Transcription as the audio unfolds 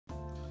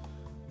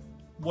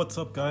What's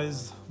up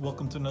guys,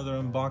 welcome to another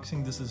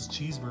unboxing. This is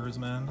Cheeseburgers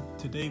Man.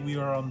 Today we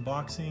are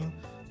unboxing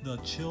the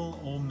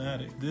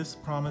Chill-O-Matic. This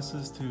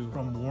promises to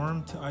from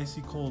warm to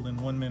icy cold in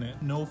 1 minute.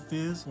 No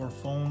fizz or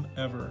foam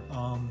ever.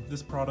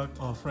 This product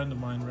a friend of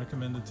mine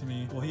recommended to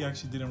me. Well, he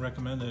actually didn't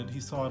recommend it.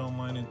 He saw it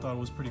online and thought it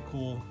was pretty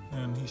cool,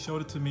 and he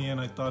showed it to me and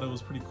I thought it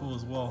was pretty cool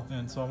as well,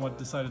 and so I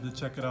decided to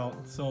check it out.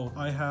 So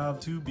I have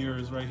two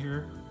beers right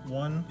here.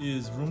 One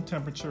is room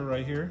temperature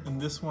right here, and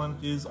this one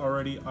is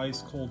already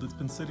ice cold. It's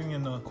been sitting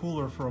in a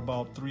cooler for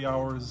about 3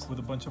 hours with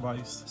a bunch of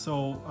ice.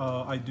 So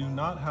I do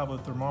not have a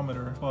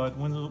thermometer, but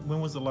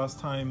when was the last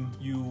time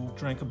you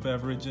drank a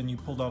beverage and you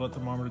pulled out a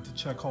thermometer to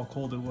check how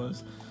cold it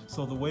was?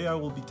 So the way I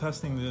will be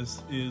testing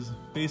this is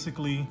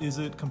basically, is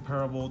it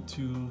comparable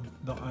to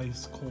the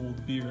ice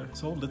cold beer?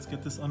 So let's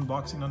get this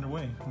unboxing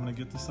underway. I'm gonna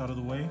get this out of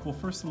the way. Well,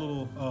 first, a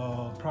little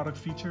product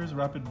features: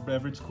 rapid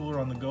beverage cooler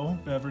on the go,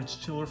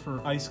 beverage chiller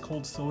for ice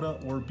cold soda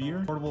or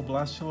beer, portable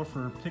blast chiller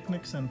for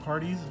picnics and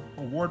parties,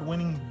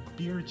 award-winning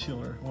beer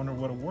chiller. I wonder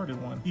what award it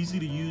won. Easy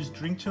to use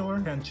drink chiller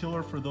and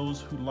chiller for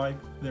those who like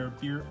their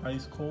beer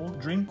ice cold.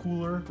 Drink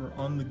cooler for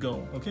on the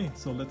go. Okay,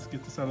 so let's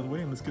get this out of the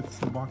way and let's get this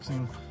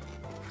unboxing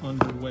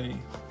underway.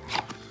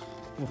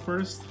 Well,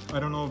 first, I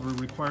don't know if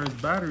it requires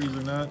batteries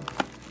or not,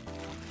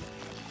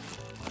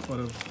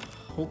 but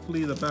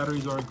hopefully the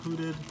batteries are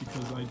included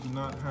because I do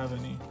not have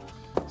any.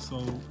 So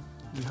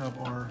we have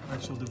our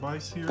actual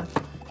device here,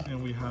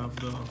 and we have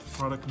the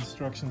product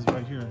instructions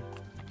right here.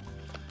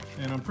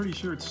 And I'm pretty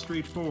sure it's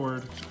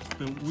straightforward,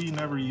 but we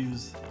never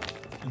use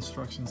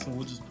instructions, so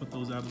we'll just put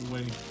those out of the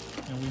way.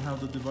 And we have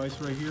the device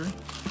right here.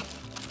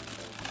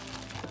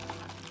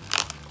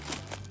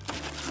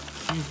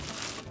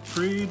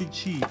 Pretty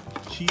cheap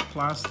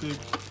plastic,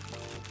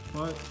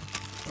 but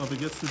if it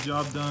gets the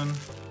job done,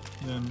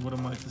 then what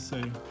am I to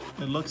say?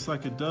 It looks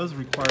like it does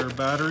require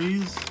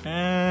batteries,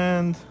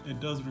 and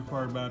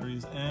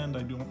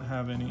I don't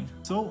have any.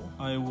 So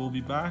I will be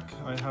back.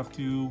 I have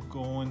to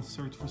go and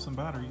search for some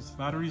batteries.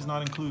 Batteries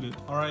not included.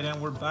 All right, and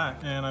we're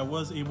back, and I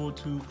was able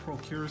to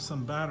procure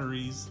some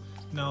batteries.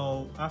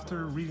 Now,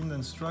 after reading the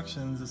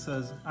instructions, it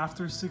says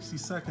after 60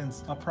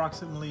 seconds,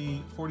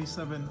 approximately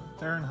 47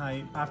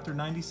 Fahrenheit. After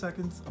 90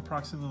 seconds,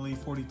 approximately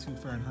 42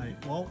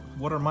 Fahrenheit. Well,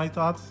 what are my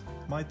thoughts?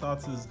 My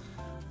thoughts is,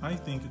 I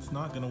think it's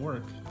not gonna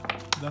work.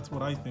 That's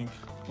what I think.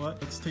 But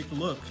let's take a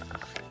look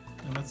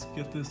and let's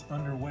get this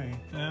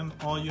underway. And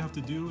all you have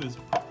to do is,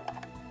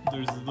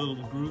 there's the little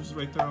grooves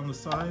right there on the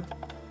side.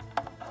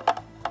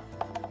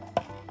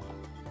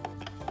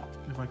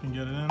 If I can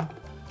get it in.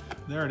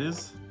 There it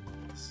is.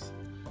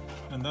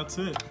 And that's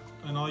it.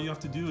 And all you have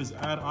to do is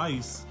add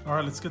ice. All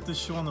right, let's get this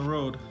show on the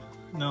road.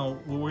 Now,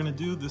 what we're gonna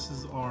do, this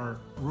is our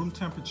room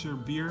temperature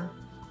beer,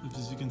 which,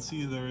 as you can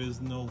see, there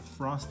is no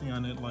frosting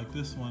on it like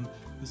this one.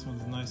 This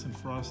one's nice and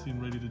frosty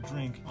and ready to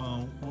drink.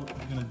 What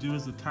we're gonna do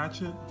is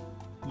attach it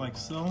like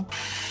so.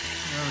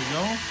 There we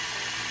go.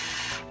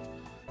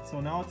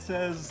 So now it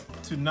says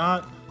to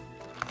not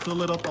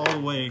fill it up all the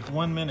way,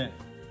 1 minute.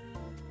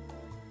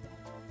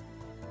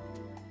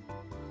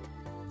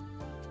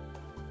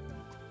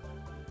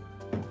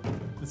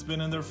 It's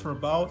been in there for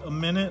about a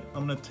minute.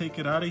 I'm gonna take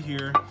it out of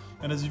here,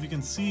 and as you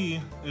can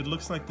see, it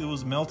looks like it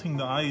was melting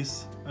the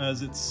ice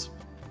as it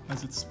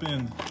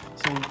spinned.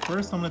 So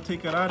first, I'm gonna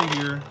take it out of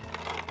here,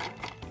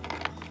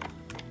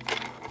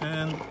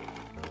 and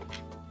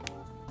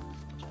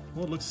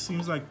well,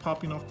 seems like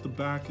popping off the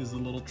back is a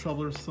little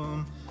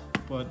troublesome,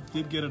 but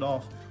did get it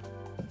off.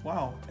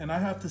 Wow, and I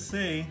have to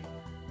say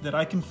that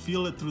I can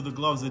feel it through the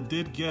gloves. It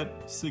did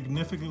get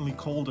significantly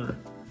colder.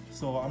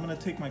 So I'm gonna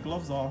take my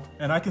gloves off,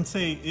 and I can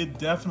say it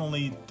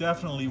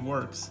definitely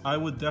works. I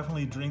would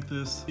definitely drink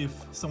this if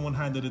someone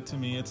handed it to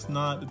me. It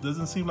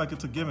doesn't seem like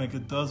it's a gimmick.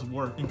 It does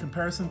work. In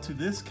comparison to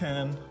this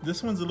can,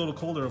 this one's a little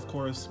colder, of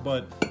course,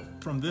 but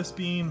from this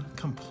being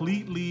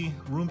completely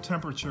room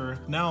temperature.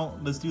 Now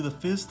let's do the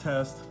fizz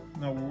test.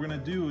 Now what we're gonna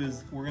do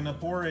is we're gonna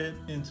pour it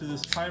into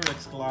this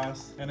Pyrex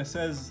glass, and it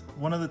says,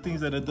 one of the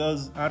things that it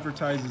does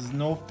advertise is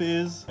no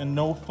fizz and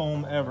no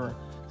foam ever.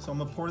 So I'm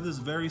gonna pour this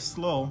very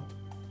slow.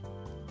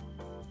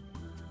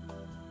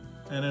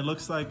 And it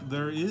looks like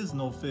there is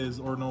no fizz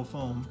or no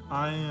foam.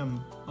 I am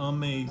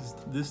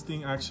amazed. This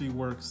thing actually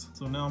works.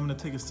 So now I'm gonna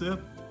take a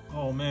sip.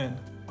 Oh man,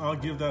 I'll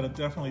give that a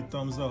definitely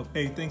thumbs up.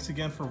 Hey, thanks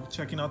again for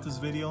checking out this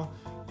video.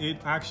 It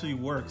actually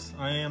works.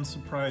 I am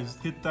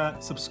surprised. Hit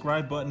that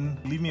subscribe button.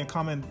 Leave me a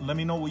comment. Let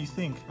me know what you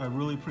think. I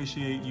really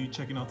appreciate you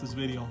checking out this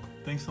video.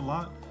 Thanks a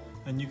lot,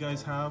 and you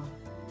guys have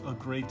a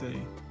great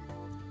day.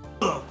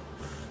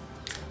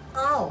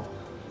 Ow!